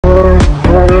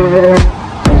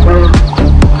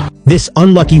This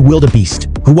unlucky wildebeest,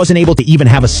 who wasn't able to even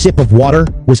have a sip of water,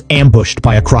 was ambushed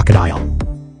by a crocodile.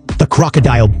 The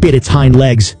crocodile bit its hind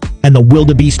legs, and the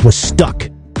wildebeest was stuck.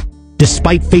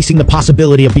 Despite facing the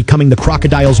possibility of becoming the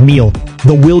crocodile's meal,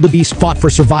 the wildebeest fought for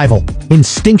survival,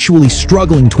 instinctually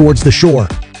struggling towards the shore.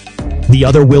 The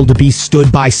other wildebeest stood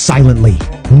by silently,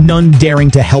 none daring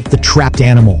to help the trapped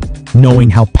animal, knowing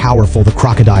how powerful the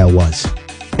crocodile was.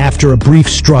 After a brief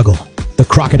struggle, the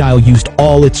crocodile used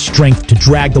all its strength to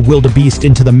drag the wildebeest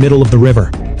into the middle of the river.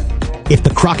 If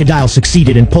the crocodile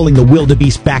succeeded in pulling the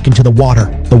wildebeest back into the water,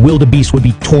 the wildebeest would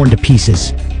be torn to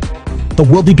pieces. The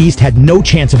wildebeest had no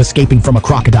chance of escaping from a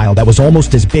crocodile that was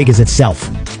almost as big as itself.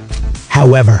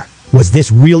 However, was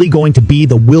this really going to be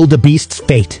the wildebeest's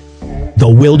fate? The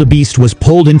wildebeest was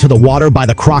pulled into the water by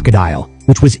the crocodile,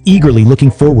 which was eagerly looking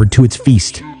forward to its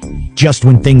feast. Just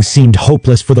when things seemed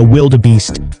hopeless for the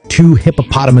wildebeest, two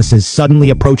hippopotamuses suddenly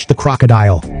approached the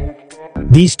crocodile.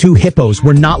 These two hippos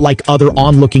were not like other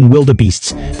onlooking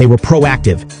wildebeests. They were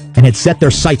proactive and had set their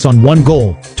sights on one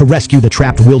goal: to rescue the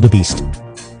trapped wildebeest.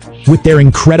 With their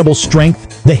incredible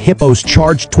strength, the hippos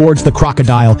charged towards the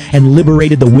crocodile and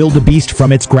liberated the wildebeest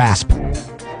from its grasp.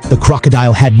 The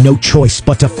crocodile had no choice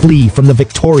but to flee from the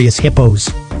victorious hippos.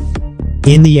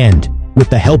 In the end, with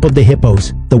the help of the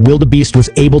hippos, the wildebeest was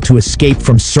able to escape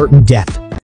from certain death,